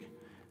music.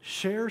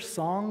 Share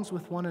songs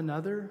with one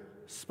another.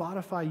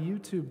 Spotify,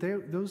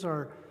 YouTube, those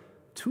are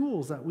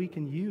tools that we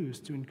can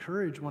use to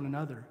encourage one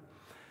another.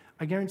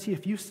 I guarantee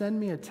if you send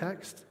me a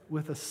text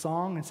with a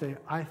song and say,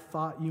 I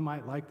thought you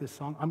might like this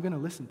song, I'm going to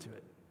listen to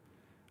it.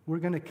 We're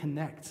going to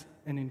connect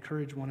and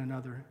encourage one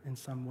another in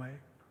some way.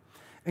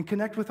 And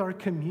connect with our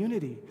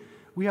community.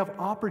 We have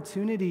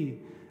opportunity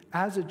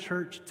as a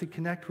church to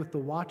connect with the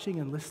watching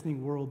and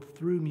listening world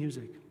through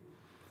music.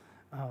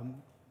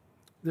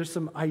 There's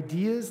some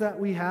ideas that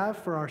we have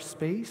for our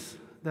space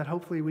that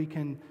hopefully we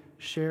can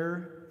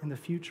share in the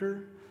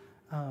future.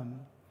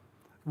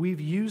 We've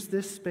used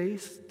this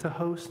space to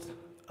host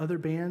other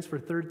bands for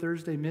Third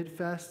Thursday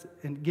Midfest,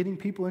 and getting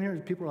people in here,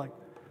 people are like,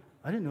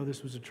 I didn't know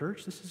this was a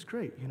church. This is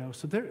great,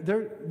 So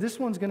this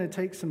one's going to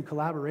take some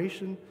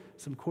collaboration,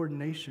 some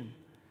coordination.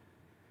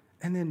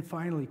 And then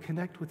finally,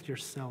 connect with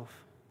yourself,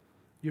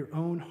 your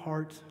own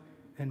heart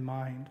and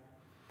mind.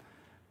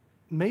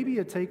 Maybe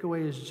a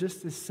takeaway is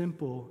just as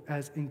simple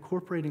as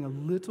incorporating a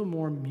little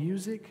more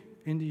music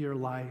into your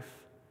life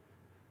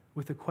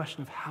with the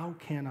question of how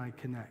can I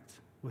connect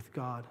with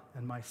God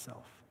and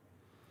myself?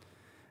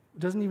 It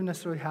doesn't even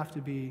necessarily have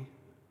to be,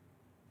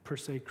 per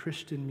se,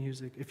 Christian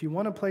music. If you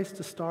want a place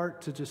to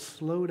start to just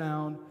slow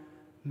down,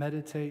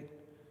 meditate,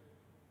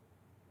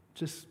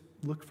 just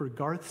look for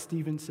Garth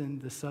Stevenson,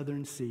 The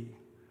Southern Sea.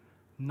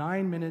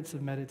 9 minutes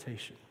of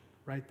meditation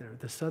right there.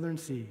 The Southern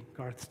Sea,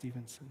 Garth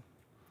Stevenson.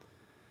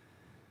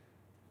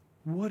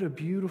 What a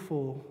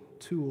beautiful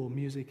tool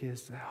music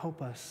is to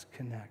help us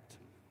connect.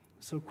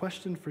 So,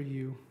 question for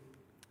you,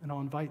 and I'll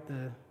invite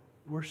the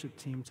worship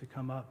team to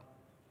come up.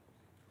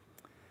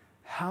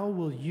 How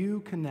will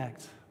you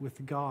connect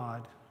with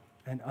God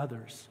and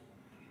others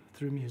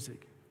through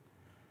music?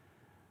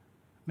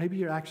 Maybe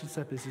your action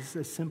step is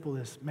as simple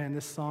as, man,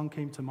 this song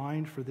came to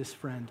mind for this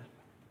friend.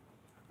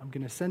 I'm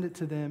going to send it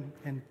to them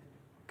and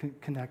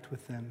connect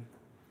with them.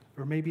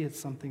 Or maybe it's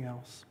something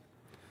else.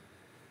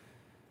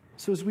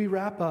 So as we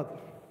wrap up,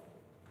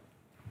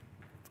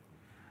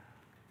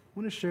 I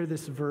want to share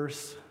this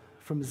verse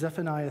from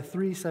Zephaniah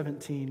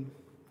 3:17,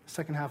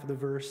 second half of the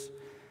verse.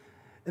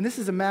 And this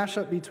is a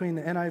mashup between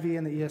the NIV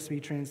and the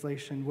ESV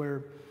translation,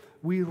 where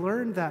we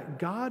learn that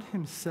God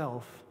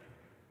himself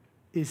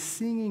is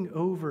singing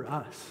over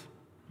us.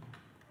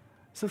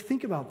 So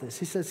think about this.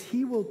 He says,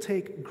 he will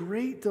take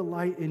great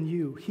delight in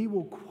you. He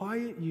will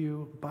quiet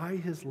you by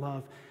his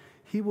love.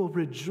 He will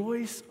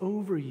rejoice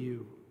over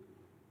you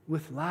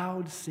with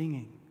loud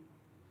singing.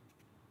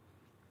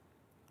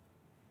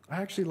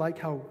 I actually like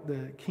how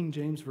the King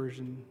James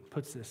Version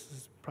puts this. This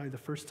is probably the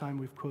first time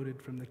we've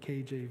quoted from the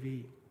KJV.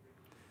 It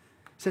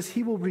says,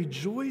 he will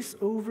rejoice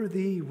over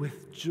thee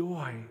with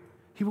joy.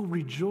 He will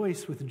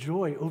rejoice with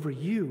joy over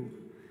you.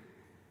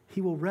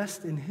 He will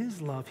rest in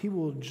his love. He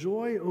will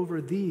joy over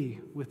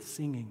thee with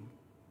singing.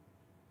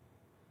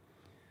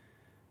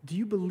 Do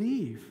you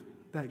believe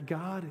that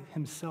God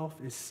himself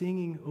is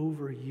singing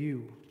over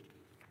you?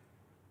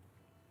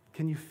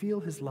 Can you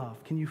feel his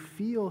love? Can you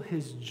feel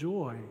his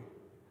joy?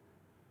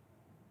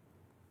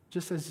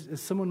 Just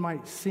as someone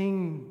might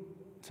sing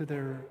to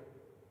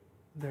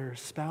their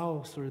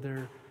spouse or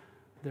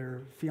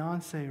their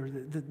fiance, or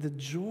the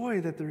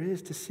joy that there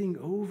is to sing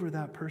over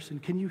that person.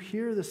 Can you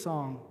hear the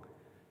song,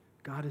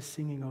 God is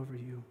singing over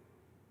you?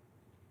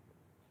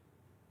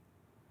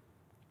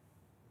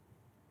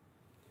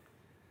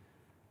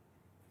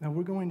 Now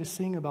we're going to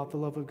sing about the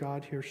love of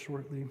God here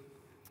shortly,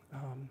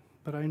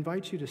 but I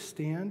invite you to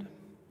stand.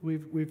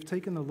 We've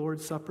taken the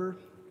Lord's Supper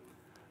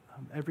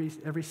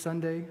every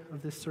Sunday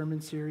of this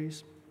sermon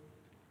series.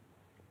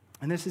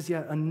 And this is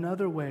yet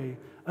another way,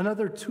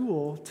 another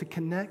tool to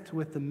connect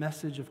with the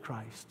message of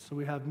Christ. So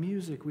we have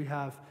music, we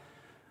have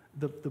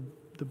the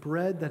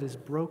bread that is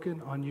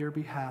broken on your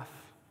behalf,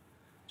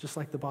 just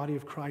like the body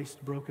of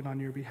Christ broken on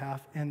your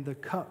behalf, and the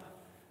cup,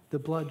 the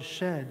blood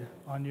shed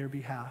on your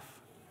behalf,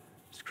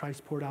 as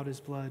Christ poured out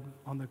his blood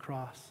on the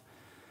cross.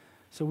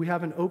 So we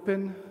have an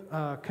open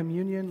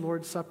communion,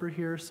 Lord's Supper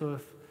here. So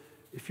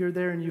if you're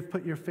there and you've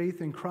put your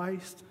faith in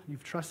Christ,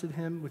 you've trusted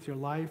him with your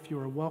life, you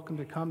are welcome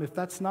to come. If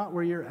that's not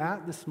where you're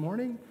at this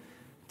morning,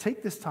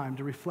 take this time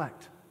to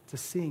reflect, to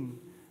sing,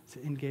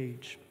 to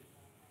engage.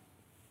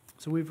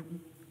 So we've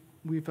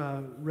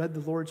read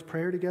the Lord's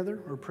Prayer together,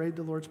 or prayed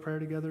the Lord's Prayer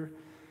together.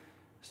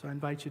 So I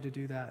invite you to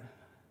do that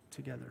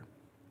together.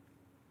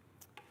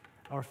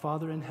 Our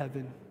Father in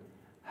heaven,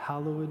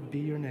 hallowed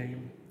be your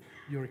name.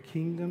 Your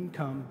kingdom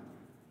come,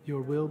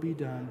 your will be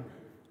done,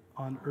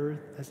 on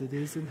earth as it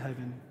is in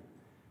heaven.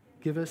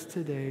 Give us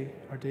today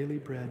our daily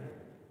bread,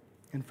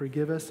 and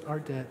forgive us our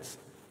debts,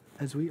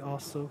 as we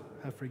also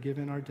have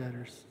forgiven our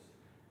debtors.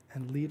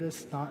 And lead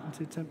us not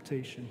into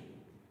temptation,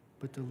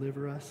 but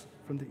deliver us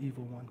from the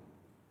evil one.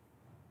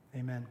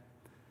 Amen.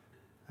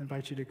 I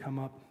invite you to come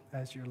up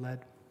as you're led.